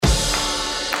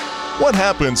What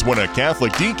happens when a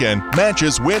Catholic deacon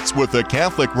matches wits with a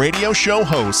Catholic radio show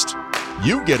host?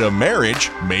 You get a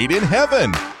marriage made in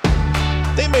heaven.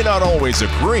 They may not always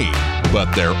agree,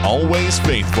 but they're always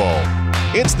faithful.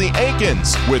 It's the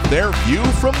Aikens with their View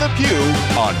from the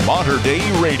Pew on Mater Dei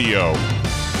Radio.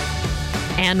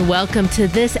 And welcome to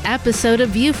this episode of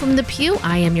View from the Pew.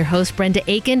 I am your host, Brenda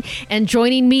Aiken, and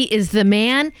joining me is the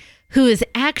man who is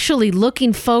actually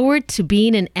looking forward to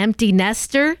being an empty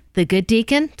nester, the good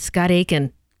Deacon Scott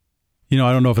Aiken. You know,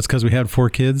 I don't know if it's because we had 4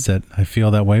 kids that I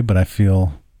feel that way, but I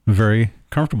feel very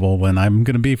comfortable when I'm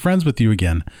going to be friends with you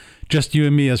again. Just you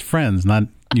and me as friends, not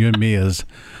you and me as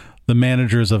the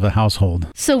managers of a household.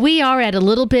 So we are at a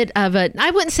little bit of a,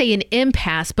 I wouldn't say an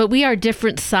impasse, but we are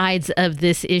different sides of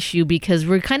this issue because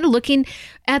we're kind of looking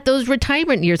at those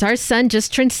retirement years. Our son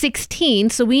just turned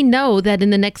 16, so we know that in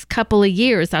the next couple of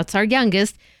years, that's our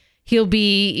youngest, he'll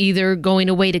be either going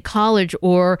away to college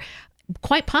or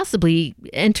quite possibly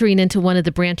entering into one of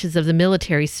the branches of the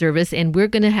military service, and we're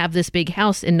going to have this big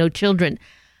house and no children.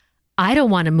 I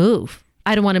don't want to move.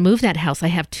 I don't want to move that house. I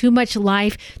have too much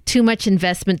life, too much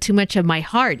investment, too much of my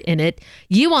heart in it.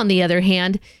 You, on the other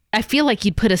hand, I feel like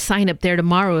you'd put a sign up there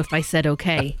tomorrow if I said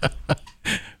okay.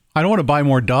 I don't want to buy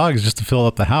more dogs just to fill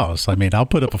up the house. I mean, I'll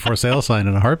put up a for sale sign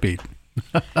in a heartbeat.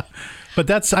 But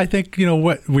that's, I think, you know,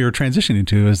 what we were transitioning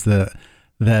to is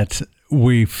that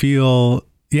we feel,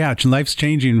 yeah, life's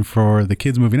changing for the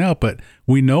kids moving out, but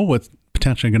we know what's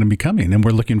potentially going to be coming, and we're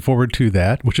looking forward to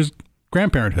that, which is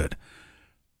grandparenthood.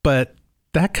 But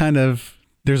that kind of,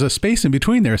 there's a space in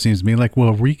between there, it seems to me, like,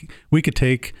 well, we could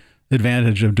take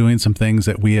advantage of doing some things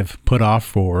that we have put off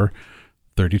for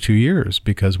 32 years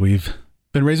because we've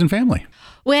been raising family.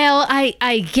 Well,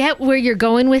 I get where you're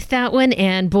going with that one.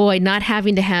 And boy, not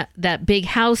having to have that big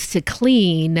house to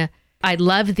clean, I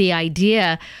love the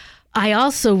idea. I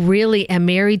also really am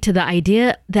married to the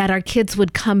idea that our kids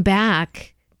would come back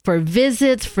for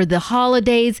visits, for the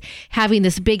holidays, having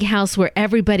this big house where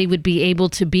everybody would be able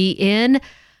to be in.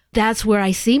 That's where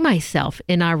I see myself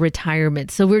in our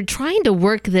retirement. So we're trying to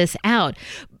work this out.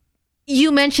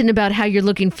 You mentioned about how you're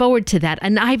looking forward to that,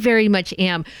 and I very much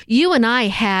am. You and I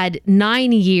had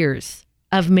 9 years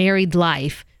of married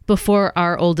life before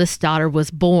our oldest daughter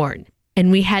was born, and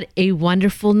we had a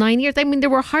wonderful 9 years. I mean, there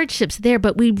were hardships there,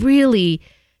 but we really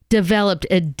developed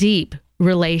a deep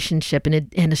relationship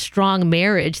and a strong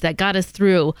marriage that got us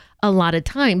through a lot of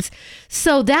times.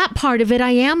 So that part of it I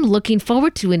am looking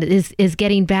forward to, and is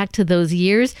getting back to those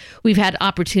years. We've had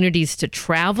opportunities to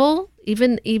travel,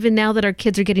 even now that our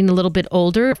kids are getting a little bit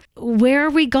older. Where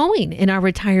are we going in our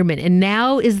retirement? And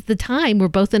now is the time. We're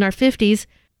both in our 50s.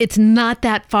 It's not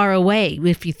that far away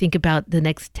if you think about the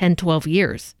next 10, 12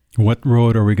 years. What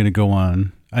road are we going to go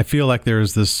on? I feel like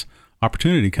there's this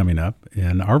opportunity coming up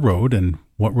in our road, and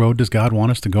what road does God want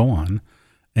us to go on?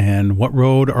 And what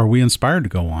road are we inspired to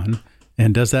go on?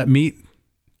 And does that meet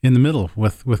in the middle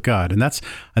with God? And that's,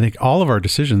 I think, all of our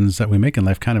decisions that we make in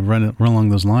life kind of run along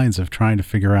those lines of trying to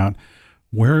figure out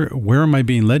where am I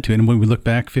being led to? And when we look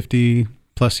back 50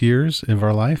 plus years of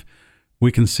our life,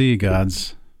 we can see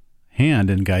God's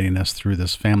hand in guiding us through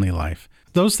this family life.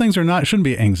 Those things shouldn't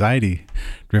be anxiety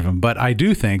driven, but I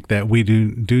do think that we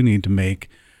do need to make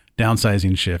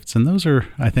downsizing shifts. And those are,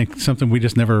 I think, something we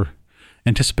just never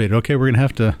anticipated. Okay, we're going to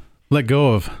have to let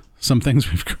go of some things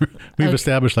we've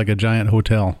established, like a giant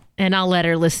hotel. And I'll let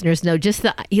our listeners know, just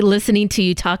listening to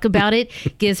you talk about it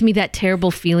gives me that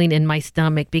terrible feeling in my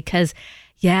stomach because,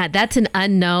 yeah, that's an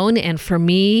unknown. And for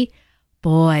me,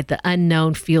 boy, the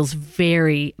unknown feels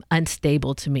very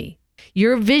unstable to me.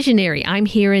 You're a visionary. I'm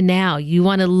here and now. You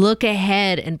want to look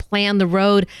ahead and plan the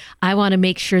road. I want to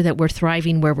make sure that we're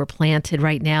thriving where we're planted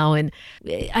right now. And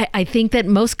I think that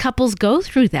most couples go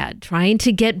through that, trying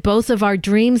to get both of our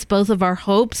dreams, both of our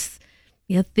hopes,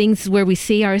 things where we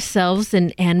see ourselves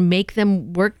and make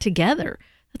them work together.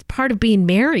 That's part of being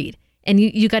married. And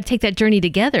you got to take that journey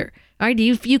together. All right.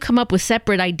 If you come up with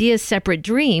separate ideas, separate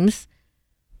dreams,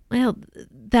 well,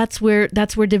 that's where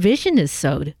division is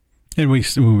sowed. And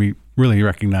we really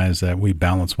recognize that we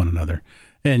balance one another.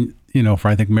 And, for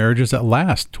I think marriages that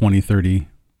last 20, 30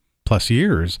 plus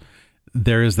years,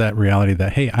 there is that reality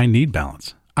that, hey, I need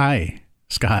balance.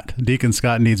 Deacon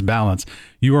Scott needs balance.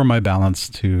 You are my balance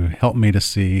to help me to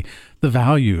see the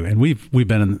value. And we've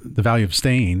been in the value of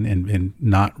staying and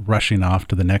not rushing off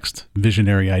to the next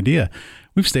visionary idea.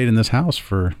 We've stayed in this house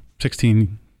for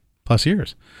 16 plus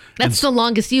years. That's the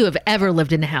longest you have ever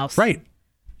lived in a house. Right.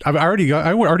 I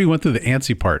already went through the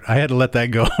antsy part. I had to let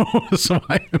that go. So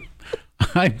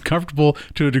I'm comfortable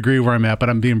to a degree where I'm at,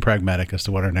 but I'm being pragmatic as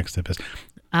to what our next step is.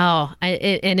 Oh,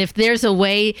 and if there's a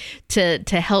way to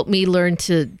help me learn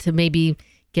to maybe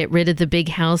get rid of the big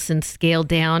house and scale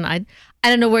down. I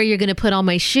don't know where you're going to put all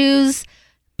my shoes,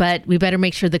 but we better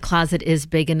make sure the closet is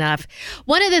big enough.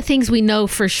 One of the things we know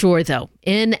for sure, though,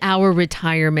 in our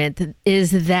retirement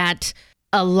is that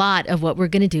a lot of what we're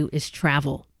going to do is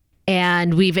travel.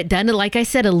 And we've done, like I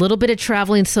said, a little bit of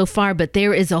traveling so far, but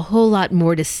there is a whole lot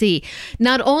more to see.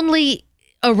 Not only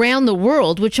around the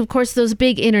world, which of course those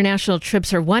big international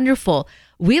trips are wonderful.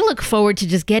 We look forward to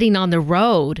just getting on the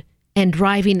road and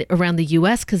driving around the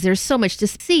U.S. because there's so much to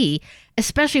see,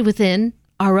 especially within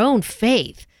our own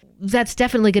faith. That's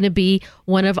definitely going to be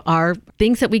one of our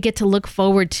things that we get to look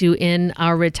forward to in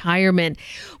our retirement,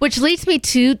 which leads me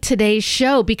to today's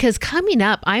show, because coming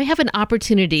up, I have an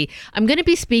opportunity. I'm going to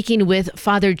be speaking with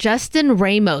Father Justin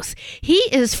Ramos. He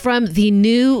is from the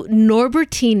new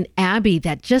Norbertine Abbey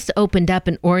that just opened up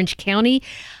in Orange County.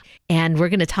 And we're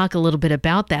going to talk a little bit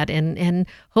about that. And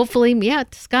hopefully,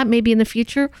 Scott, maybe in the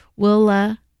future,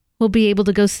 we'll be able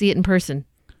to go see it in person.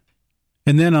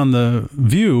 And then on The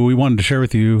View, we wanted to share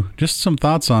with you just some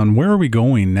thoughts on where are we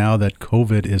going now that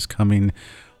COVID is coming,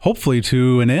 hopefully,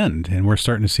 to an end, and we're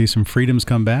starting to see some freedoms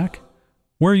come back.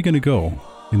 Where are you going to go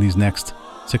in these next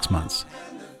 6 months?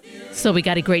 So we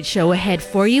got a great show ahead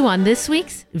for you on this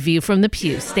week's View from the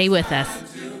Pew. Stay with us.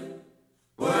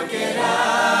 Work it out.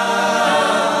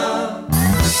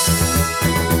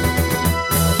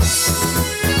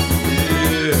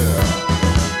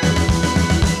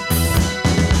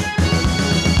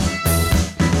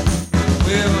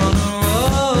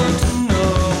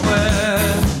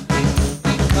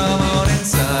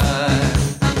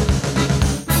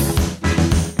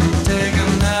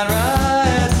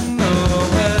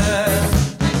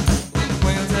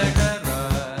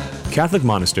 Catholic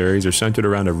monasteries are centered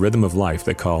around a rhythm of life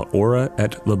they call ora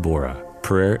et labora,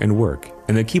 prayer and work,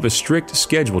 and they keep a strict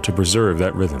schedule to preserve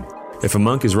that rhythm. If a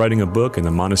monk is writing a book and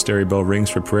the monastery bell rings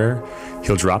for prayer,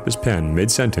 he'll drop his pen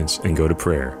mid-sentence and go to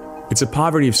prayer. It's a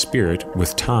poverty of spirit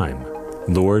with time.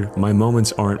 Lord, my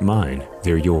moments aren't mine,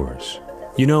 they're yours.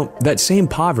 You know, that same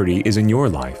poverty is in your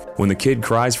life. When the kid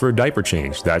cries for a diaper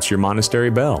change, that's your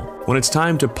monastery bell. When it's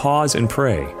time to pause and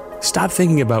pray, stop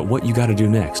thinking about what you got to do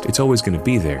next. It's always going to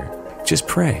be there. Just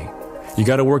pray. You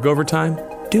got to work overtime?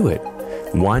 Do it.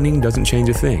 Whining doesn't change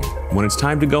a thing. When it's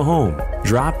time to go home,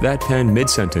 drop that pen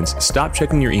mid-sentence, stop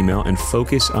checking your email, and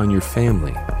focus on your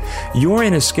family. You're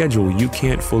in a schedule you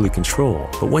can't fully control,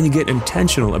 but when you get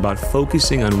intentional about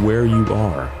focusing on where you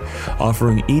are,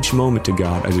 offering each moment to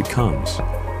God as it comes,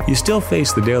 you still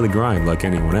face the daily grind like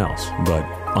anyone else, but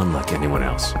unlike anyone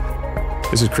else.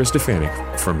 This is Chris Stefanik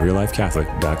from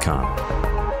RealLifeCatholic.com.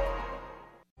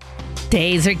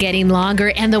 Days are getting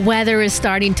longer and the weather is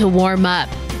starting to warm up.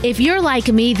 If you're like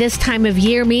me, this time of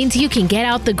year means you can get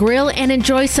out the grill and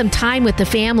enjoy some time with the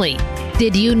family.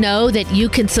 Did you know that you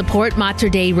can support Mater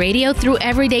Dei Radio through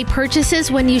everyday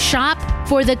purchases when you shop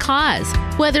for the cause?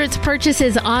 Whether it's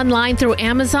purchases online through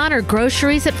Amazon or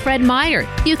groceries at Fred Meyer,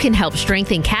 you can help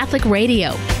strengthen Catholic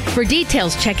radio. For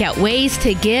details, check out ways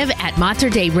to give at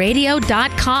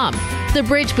materdeiradio.com. The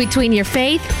bridge between your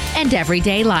faith and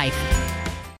everyday life.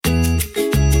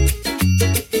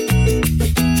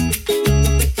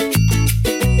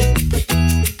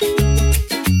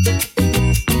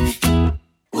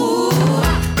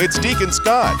 It's Deacon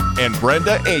Scott and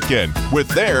Brenda Aiken with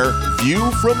their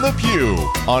View from the Pew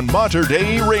on Mater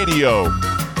Dei Radio.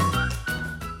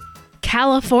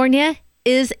 California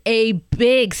is a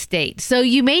big state, so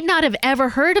you may not have ever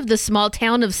heard of the small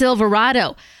town of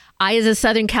Silverado. I, as a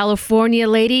Southern California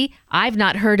lady, I've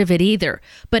not heard of it either.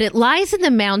 But it lies in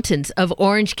the mountains of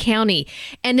Orange County,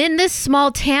 and in this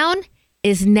small town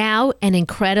is now an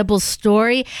incredible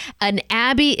story. An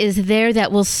abbey is there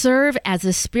that will serve as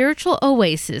a spiritual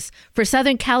oasis for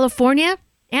Southern California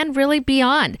and really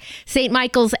beyond. St.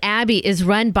 Michael's Abbey is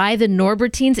run by the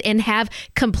Norbertines and have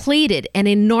completed an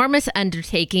enormous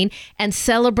undertaking and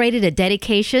celebrated a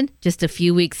dedication just a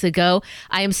few weeks ago.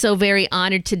 I am so very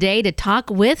honored today to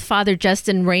talk with Father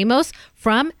Justin Ramos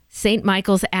from St.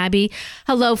 Michael's Abbey.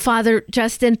 Hello, Father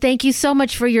Justin. Thank you so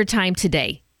much for your time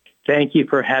today. Thank you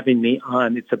for having me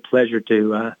on. It's a pleasure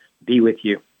to be with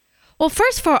you. Well,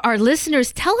 first, for our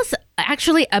listeners, tell us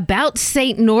actually about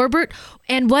St. Norbert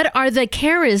and what are the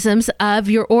charisms of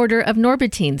your order of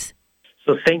Norbertines?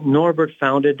 So St. Norbert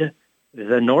founded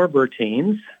the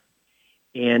Norbertines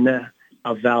in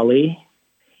a valley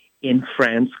in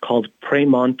France called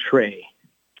Prémontré.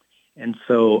 And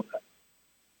so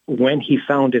when he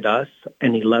founded us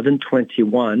in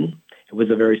 1121, it was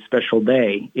a very special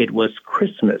day. It was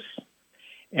Christmas.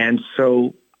 And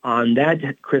so on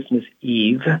that Christmas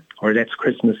Eve, or that's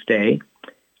Christmas Day,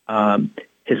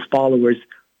 his followers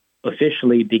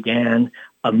officially began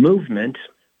a movement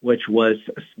which was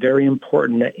very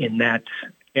important in that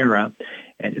era,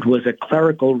 and it was a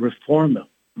clerical reform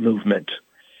movement.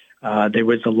 There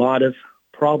was a lot of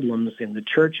problems in the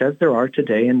church, as there are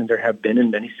today, and there have been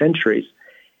in many centuries.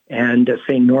 And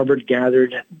St. Norbert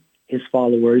gathered his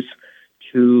followers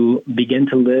to begin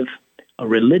to live a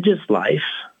religious life,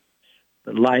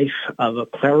 the life of a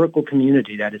clerical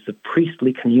community, that is a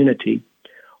priestly community,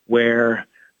 where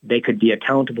they could be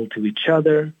accountable to each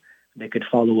other, they could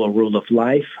follow a rule of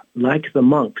life like the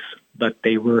monks, but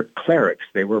they were clerics,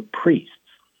 they were priests.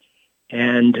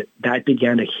 And that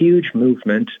began a huge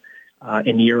movement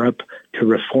in Europe to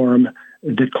reform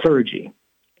the clergy.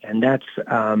 And that's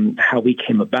how we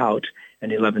came about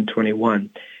in 1121.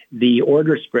 The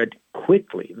order spread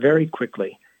quickly, very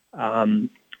quickly, in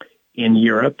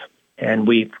Europe, and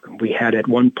we had at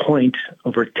one point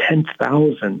over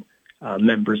 10,000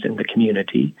 members in the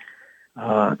community,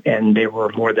 and there were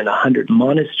more than 100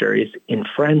 monasteries in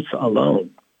France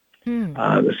alone.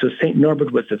 So St.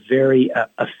 Norbert was a very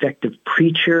effective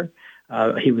preacher.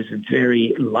 He was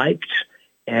very liked,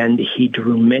 and he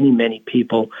drew many, many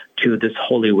people to this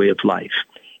holy way of life.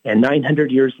 And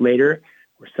 900 years later,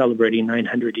 we're celebrating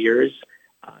 900 years.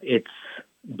 It's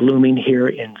blooming here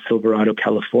in Silverado,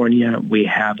 California. We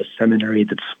have a seminary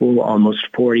that's full, almost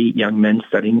 40 young men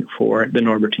studying for the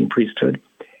Norbertine priesthood.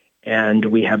 And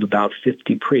we have about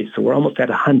 50 priests, so we're almost at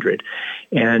 100.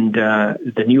 And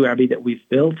the new abbey that we've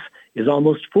built is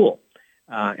almost full.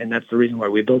 And that's the reason why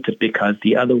we built it, because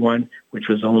the other one, which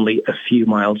was only a few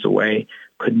miles away,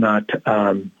 could not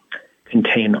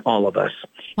contain all of us.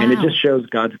 Wow. And it just shows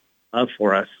God's love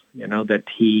for us, that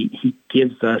he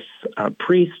gives us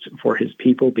priests for his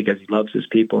people because he loves his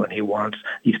people and he wants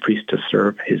these priests to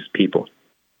serve his people.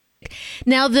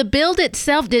 Now, the build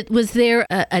itself, was there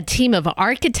a team of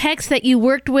architects that you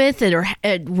worked with, or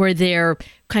were there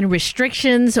kind of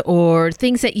restrictions or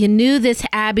things that you knew this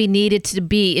abbey needed to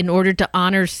be in order to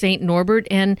honor St. Norbert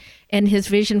and his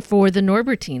vision for the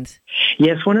Norbertines?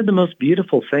 Yes, one of the most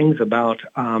beautiful things about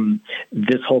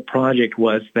this whole project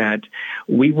was that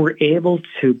we were able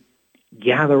to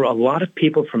gather a lot of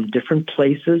people from different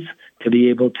places to be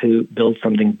able to build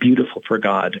something beautiful for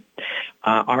God.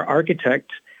 Our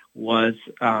architect was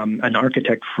an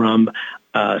architect from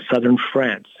southern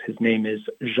France. His name is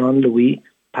Jean-Louis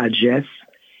Pagès,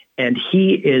 and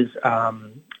he is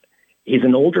he's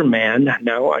an older man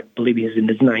now. I believe he's in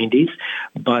his 90s,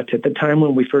 but at the time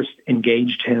when we first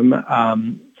engaged him,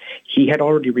 he had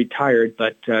already retired,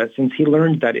 but since he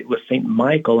learned that it was St.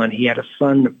 Michael and he had a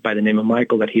son by the name of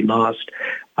Michael that he lost,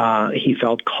 he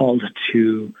felt called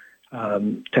to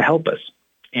help us.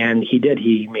 And he did.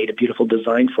 He made a beautiful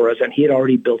design for us, and he had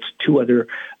already built 2 other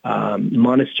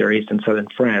monasteries in southern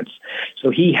France. So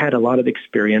he had a lot of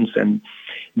experience. And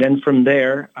then from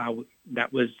there,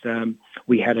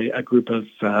 we had a group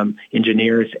of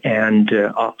engineers and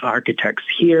architects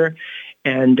here,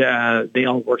 and they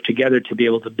all worked together to be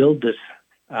able to build this,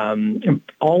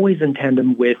 always in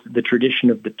tandem with the tradition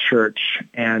of the church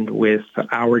and with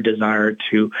our desire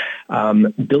to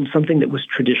build something that was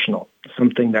traditional,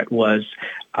 something that was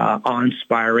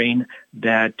awe-inspiring,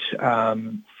 that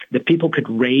people could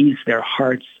raise their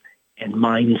hearts and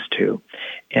minds to.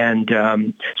 And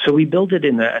so we built it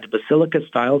in a basilica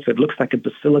style, so it looks like a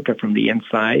basilica from the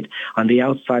inside. On the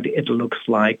outside, it looks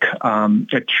like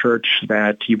a church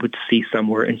that you would see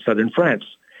somewhere in southern France.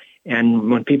 And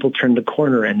when people turn the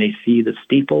corner and they see the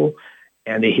steeple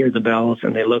and they hear the bells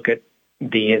and they look at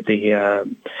the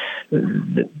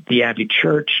Abbey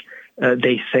Church,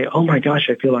 they say, "Oh my gosh,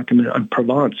 I feel like I'm in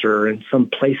Provence or in some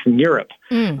place in Europe."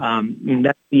 And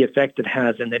that's the effect it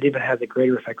has, and it even has a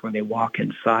greater effect when they walk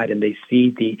inside and they see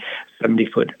the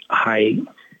 70-foot high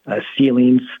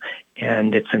ceilings,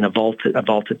 and it's in a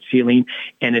vaulted ceiling,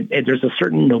 and there's a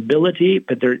certain nobility,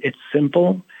 but it's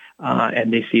simple.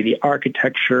 And they see the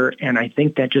architecture, and I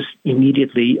think that just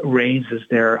immediately raises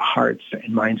their hearts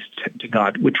and minds to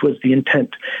God, which was the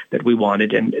intent that we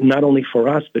wanted, and not only for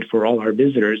us, but for all our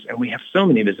visitors. And we have so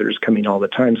many visitors coming all the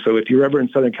time. So if you're ever in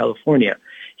Southern California,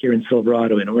 here in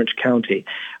Silverado, in Orange County,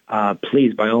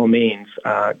 please, by all means,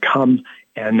 come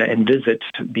and visit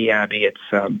the Abbey.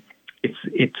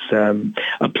 It's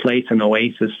a place, an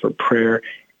oasis for prayer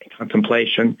and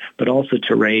contemplation, but also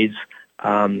to raise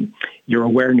your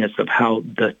awareness of how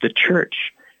the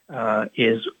church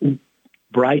is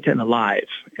bright and alive.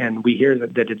 And we hear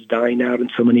that it's dying out in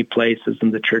so many places,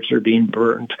 and the churches are being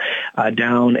burnt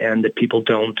down, and that people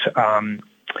don't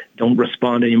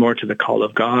respond anymore to the call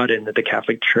of God, and that the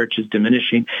Catholic Church is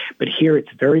diminishing. But here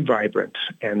it's very vibrant,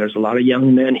 and there's a lot of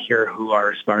young men here who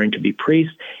are aspiring to be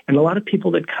priests, and a lot of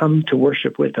people that come to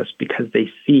worship with us because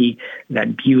they see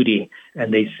that beauty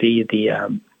and they see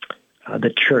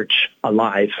the church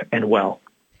alive and well.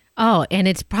 Oh, and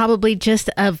it's probably just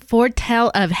a foretell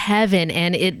of heaven,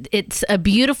 and it's a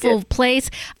beautiful place.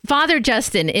 Father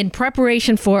Justin, in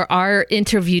preparation for our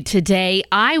interview today,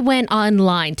 I went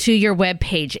online to your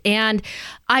webpage, and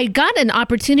I got an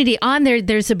opportunity on there.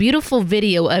 There's a beautiful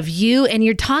video of you, and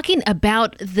you're talking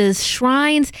about the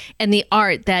shrines and the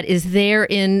art that is there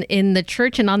in the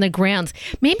church and on the grounds.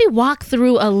 Maybe walk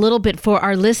through a little bit for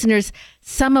our listeners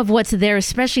some of what's there,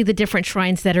 especially the different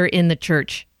shrines that are in the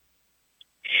church.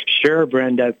 Sure,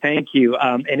 Brenda. Thank you.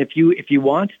 And if you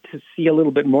want to see a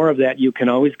little bit more of that, you can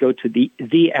always go to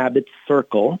the Abbot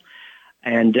Circle,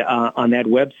 and on that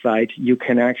website you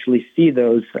can actually see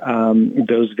those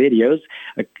videos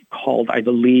called, I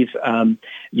believe,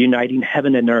 Uniting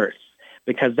Heaven and Earth,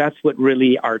 because that's what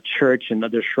really our church and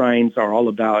other shrines are all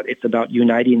about. It's about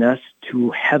uniting us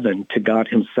to heaven, to God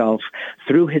Himself,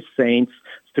 through His saints,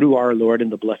 through our Lord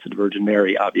and the Blessed Virgin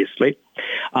Mary, obviously.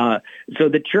 So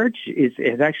the church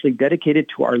is actually dedicated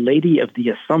to Our Lady of the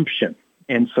Assumption.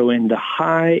 And so in the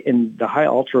high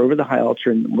altar, over the high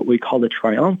altar, in what we call the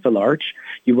triumphal arch,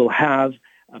 you will have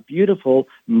a beautiful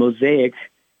mosaic,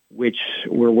 which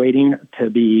we're waiting to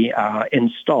be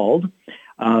installed,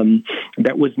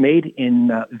 that was made in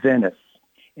Venice.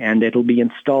 And it'll be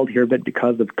installed here, but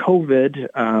because of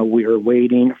COVID, we are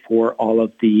waiting for all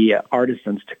of the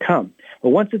artisans to come. But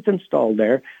once it's installed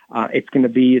there, it's going to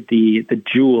be the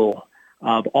jewel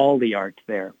of all the art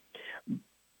there.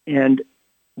 And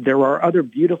there are other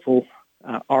beautiful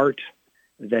art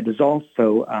that is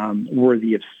also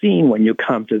worthy of seeing when you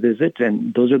come to visit,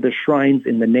 and those are the shrines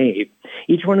in the nave.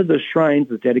 Each one of those shrines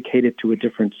is dedicated to a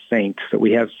different saint. So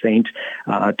we have Saint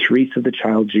Teresa, the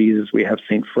Child Jesus. We have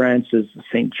Saint Francis,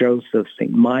 Saint Joseph,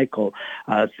 Saint Michael,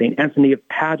 Saint Anthony of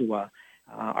Padua,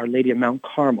 Our Lady of Mount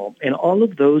Carmel. And all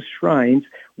of those shrines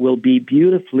will be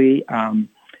beautifully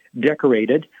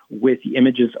decorated with the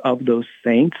images of those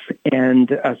saints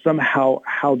and somehow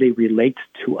how they relate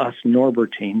to us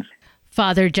Norbertines.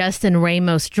 Father Justin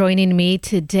Ramos joining me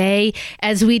today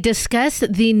as we discuss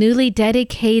the newly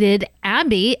dedicated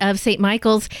Abbey of St.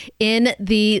 Michael's in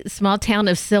the small town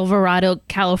of Silverado,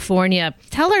 California.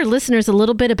 Tell our listeners a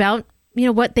little bit about,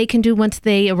 what they can do once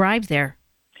they arrive there.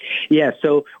 Yeah,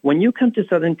 so when you come to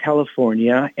Southern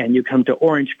California and you come to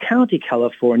Orange County,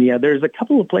 California, there's a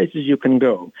couple of places you can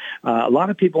go. A lot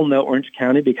of people know Orange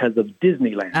County because of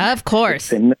Disneyland. Of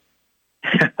course.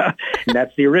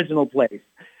 That's the original place.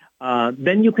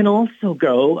 Then you can also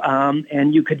go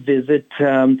and you could visit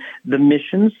the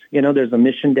missions. There's a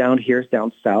mission down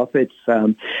south. It's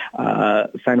San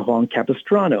Juan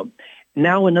Capistrano.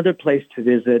 Now another place to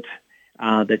visit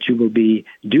that you will be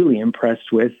duly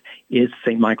impressed with is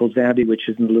St. Michael's Abbey, which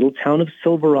is in the little town of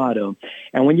Silverado.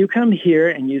 And when you come here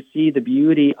and you see the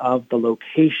beauty of the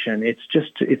location,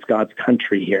 it's God's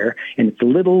country here, and it's a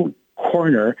little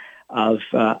corner of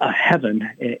a heaven,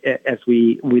 as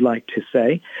we like to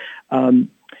say.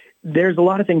 There's a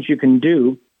lot of things you can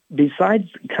do besides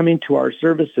coming to our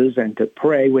services and to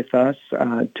pray with us,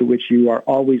 to which you are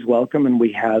always welcome. And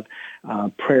we have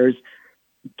prayers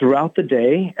throughout the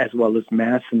day, as well as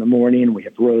Mass in the morning. We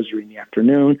have Rosary in the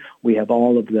afternoon. We have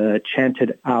all of the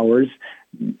chanted hours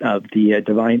of the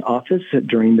Divine Office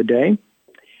during the day.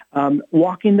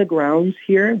 Walking the grounds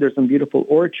here, there's some beautiful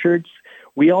orchards.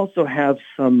 We also have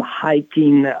some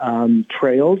hiking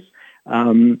trails,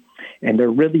 and they're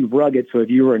really rugged. So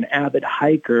if you were an avid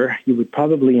hiker, you would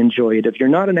probably enjoy it. If you're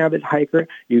not an avid hiker,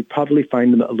 you'd probably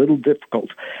find them a little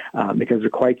difficult because they're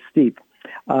quite steep.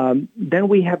 Then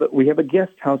we have a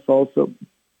guest house also,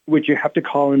 which you have to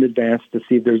call in advance to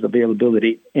see if there's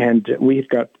availability. And we've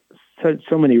got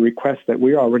so many requests that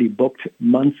we're already booked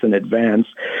months in advance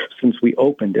since we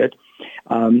opened it.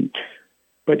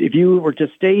 But if you were to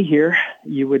stay here,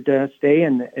 you would stay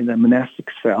in the monastic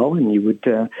cell, and you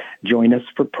would join us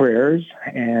for prayers,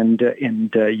 and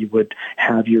you would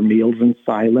have your meals in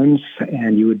silence,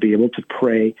 and you would be able to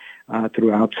pray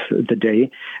throughout the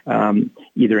day,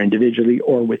 either individually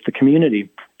or with the community.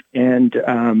 And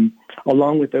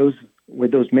along with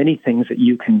those many things that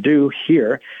you can do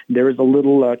here, there is a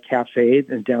little cafe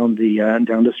down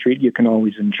the street you can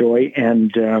always enjoy,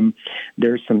 and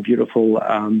there's some beautiful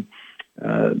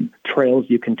trails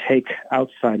you can take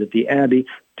outside of the Abbey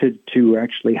to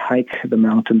actually hike the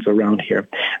mountains around here.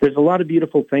 There's a lot of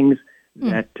beautiful things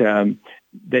that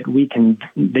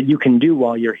you can do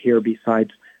while you're here,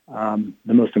 besides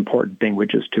the most important thing,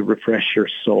 which is to refresh your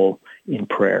soul in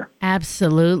prayer.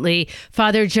 Absolutely.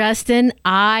 Father Justin,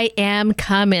 I am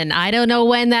coming. I don't know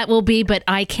when that will be, but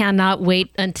I cannot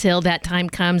wait until that time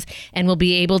comes and we'll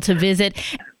be able to visit.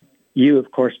 you,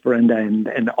 of course, Brenda,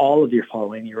 and all of your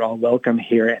following, you're all welcome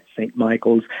here at St.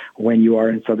 Michael's when you are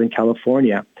in Southern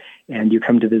California. And you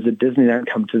come to visit Disneyland,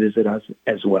 come to visit us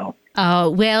as well. Oh,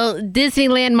 well,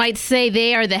 Disneyland might say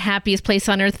they are the happiest place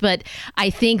on earth, but I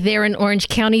think there in Orange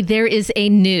County, there is a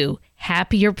new,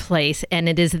 happier place, and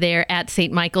it is there at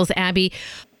St. Michael's Abbey.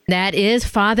 That is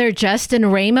Father Justin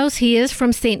Ramos. He is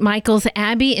from St. Michael's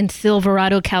Abbey in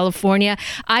Silverado, California.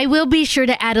 I will be sure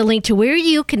to add a link to where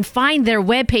you can find their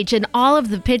webpage and all of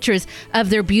the pictures of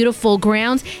their beautiful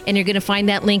grounds. And you're going to find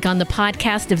that link on the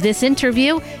podcast of this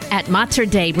interview at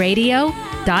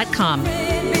matzerdairadio.com.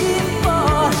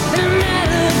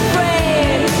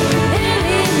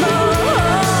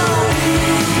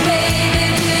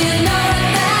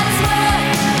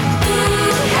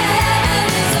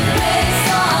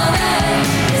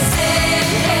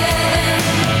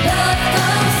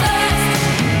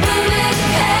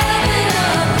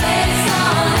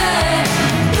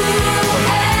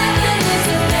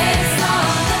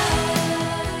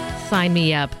 Sign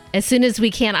me up. As soon as we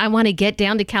can, I want to get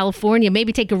down to California,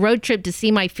 maybe take a road trip to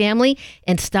see my family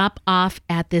and stop off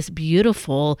at this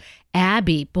beautiful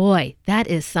Abbey. Boy, that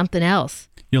is something else.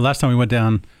 You know, last time we went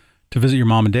down to visit your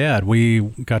mom and dad, we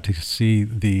got to see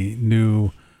the new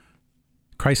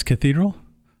Christ Cathedral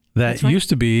that used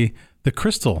to be the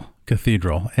Crystal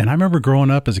Cathedral. And I remember growing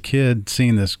up as a kid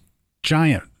seeing this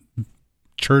giant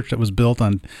church that was built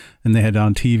on, and they had it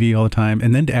on TV all the time.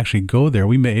 And then to actually go there,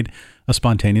 we made a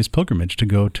spontaneous pilgrimage to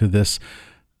go to this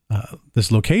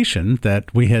location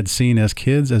that we had seen as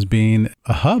kids as being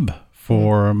a hub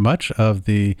for much of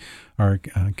our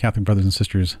Catholic brothers and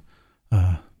sisters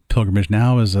pilgrimage.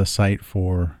 Now is a site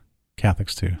for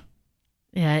Catholics too.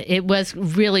 Yeah, it was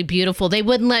really beautiful. They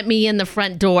wouldn't let me in the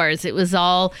front doors. It was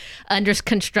all under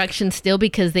construction still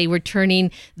because they were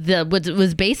turning what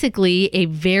was basically a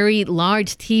very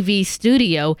large TV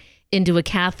studio into a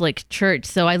Catholic church.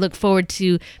 So I look forward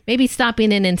to maybe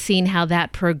stopping in and seeing how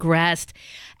that progressed.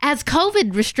 As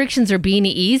COVID restrictions are being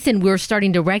eased, and we're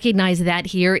starting to recognize that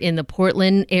here in the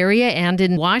Portland area and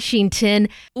in Washington,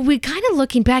 we're kind of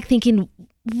looking back thinking,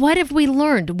 what have we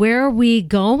learned? Where are we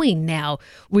going now?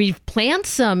 We've planned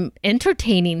some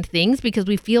entertaining things because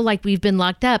we feel like we've been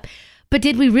locked up. But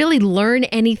did we really learn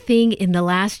anything in the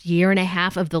last year and a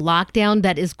half of the lockdown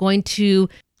that is going to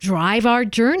drive our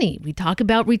journey? We talk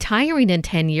about retiring in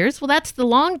 10 years. Well, that's the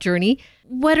long journey.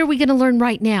 What are we going to learn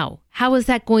right now? How is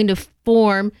that going to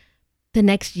form the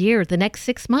next year, the next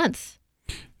 6 months?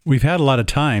 We've had a lot of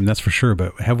time, that's for sure.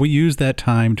 But have we used that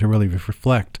time to really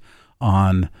reflect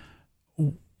on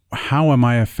how am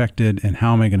I affected and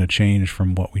how am I going to change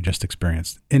from what we just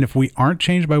experienced? And if we aren't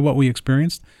changed by what we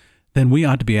experienced, then we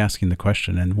ought to be asking the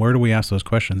question. And where do we ask those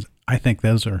questions? I think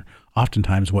those are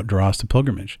oftentimes what draw us to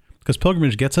pilgrimage, because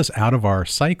pilgrimage gets us out of our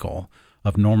cycle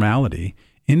of normality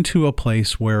into a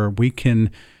place where we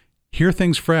can hear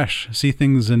things fresh, see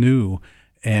things anew,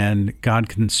 and God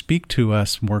can speak to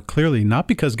us more clearly, not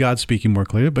because God's speaking more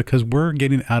clearly, but because we're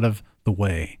getting out of the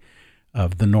way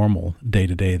of the normal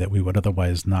day-to-day that we would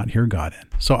otherwise not hear God in.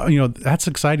 So, that's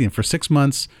exciting. For 6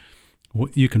 months,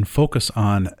 you can focus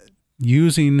on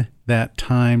using that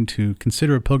time to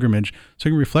consider a pilgrimage so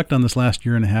you can reflect on this last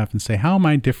year and a half and say, how am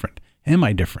I different? Am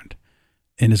I different?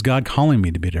 And is God calling me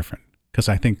to be different? Because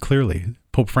I think clearly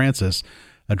Pope Francis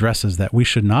addresses that we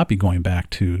should not be going back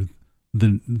to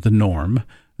the norm,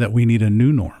 that we need a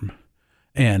new norm.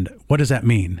 And what does that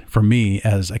mean for me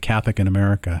as a Catholic in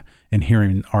America and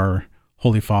hearing our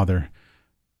Holy Father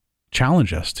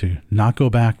challenge us to not go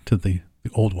back to the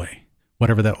old way,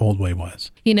 whatever that old way was?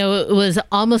 It was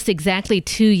almost exactly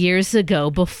 2 years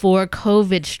ago before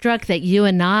COVID struck that you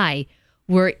and I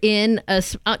were in a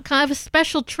kind of a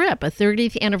special trip, a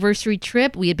 30th anniversary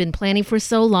trip we had been planning for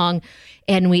so long,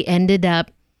 and we ended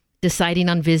up deciding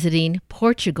on visiting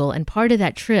Portugal. And part of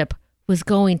that trip was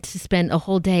going to spend a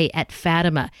whole day at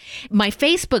Fatima. My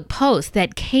Facebook post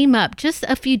that came up just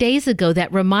a few days ago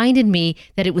that reminded me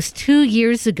that it was 2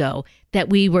 years ago that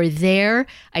we were there.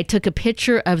 I took a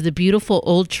picture of the beautiful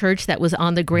old church that was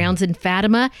on the grounds in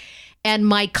Fatima. And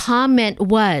my comment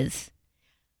was,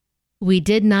 we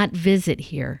did not visit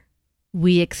here.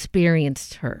 We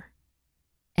experienced her.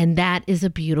 And that is a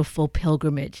beautiful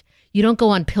pilgrimage. You don't go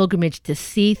on pilgrimage to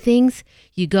see things.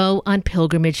 You go on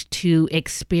pilgrimage to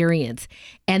experience.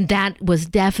 And that was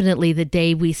definitely the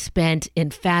day we spent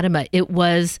in Fatima. It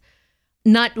was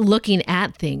not looking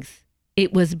at things.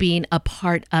 It was being a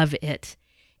part of it.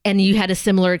 And you had a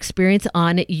similar experience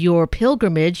on your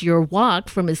pilgrimage, your walk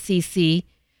from Assisi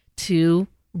to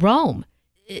Rome.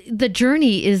 The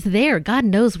journey is there. God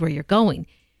knows where you're going.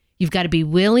 You've got to be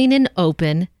willing and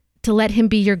open to let him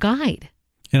be your guide.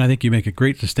 And I think you make a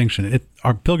great distinction.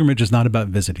 Our pilgrimage is not about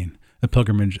visiting. A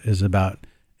pilgrimage is about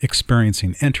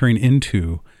experiencing, entering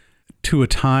into a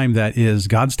time that is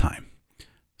God's time.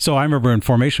 So I remember in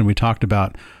formation, we talked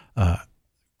about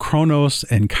chronos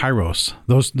and kairos,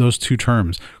 those two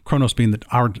terms. Chronos being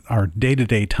our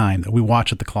day-to-day time that we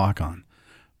watch at the clock on.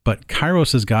 But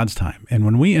kairos is God's time. And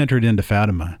when we entered into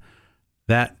Fatima,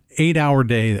 that 8-hour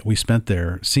day that we spent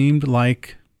there seemed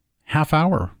like half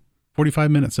hour,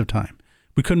 45 minutes of time.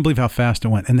 We couldn't believe how fast it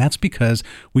went. And that's because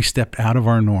we stepped out of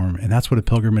our norm. And that's what a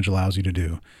pilgrimage allows you to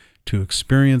do, to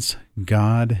experience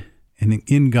God and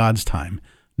in God's time,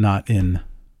 not in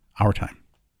our time.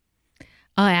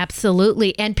 Oh,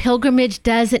 absolutely. And pilgrimage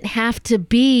doesn't have to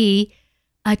be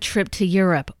a trip to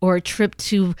Europe or a trip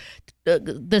to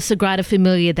the Sagrada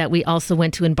Familia that we also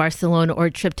went to in Barcelona, or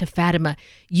a trip to Fatima.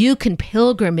 You can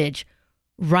pilgrimage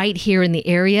right here in the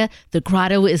area. The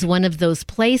grotto is one of those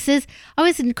places. I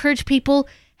always encourage people,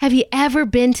 have you ever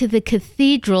been to the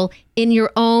cathedral in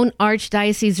your own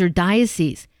archdiocese or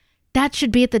diocese? That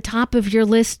should be at the top of your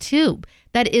list too.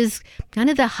 That is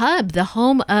kind of the hub, the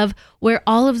home of where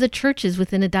all of the churches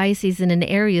within a diocese in an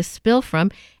area spill from.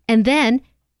 And then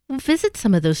visit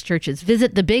some of those churches.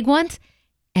 Visit the big ones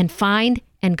and find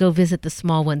and go visit the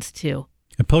small ones too.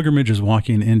 A pilgrimage is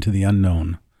walking into the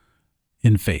unknown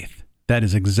in faith. That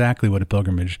is exactly what a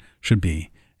pilgrimage should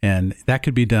be. And that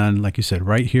could be done, like you said,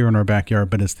 right here in our backyard,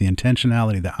 but it's the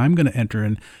intentionality that I'm going to enter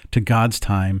into God's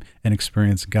time and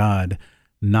experience God,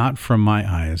 not from my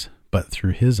eyes, but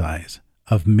through his eyes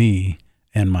of me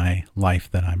and my life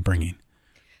that I'm bringing.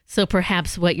 So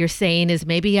perhaps what you're saying is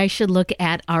maybe I should look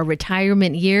at our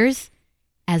retirement years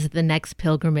as the next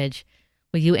pilgrimage.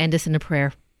 Will you end us in a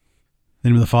prayer? In the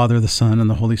name of the Father, the Son, and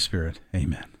the Holy Spirit.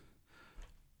 Amen.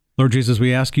 Lord Jesus,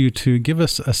 we ask you to give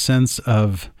us a sense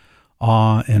of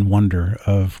awe and wonder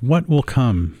of what will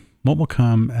come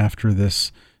after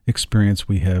this experience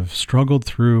we have struggled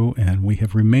through and we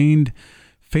have remained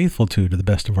faithful to the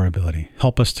best of our ability.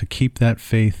 Help us to keep that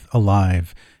faith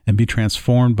alive and be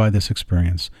transformed by this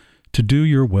experience, to do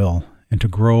your will and to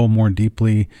grow more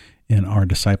deeply in our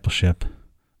discipleship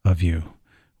of you.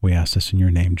 We ask this in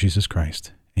your name, Jesus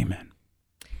Christ. Amen.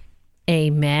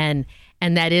 Amen.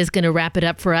 And that is going to wrap it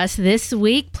up for us this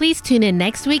week. Please tune in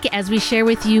next week as we share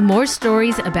with you more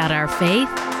stories about our faith,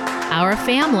 our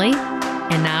family,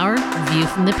 and our view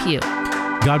from the pew.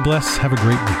 God bless. Have a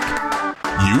great week.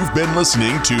 You've been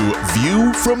listening to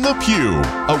View from the Pew,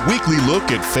 a weekly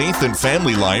look at faith and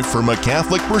family life from a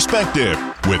Catholic perspective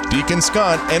with Deacon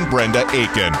Scott and Brenda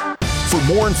Aiken. For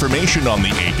more information on the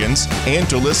Aikens and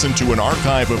to listen to an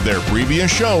archive of their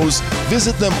previous shows,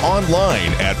 visit them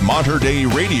online at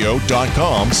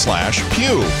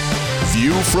materdeiradio.com/pew.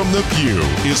 View from the Pew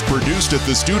is produced at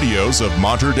the studios of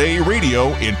Mater Dei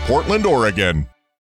Radio in Portland, Oregon.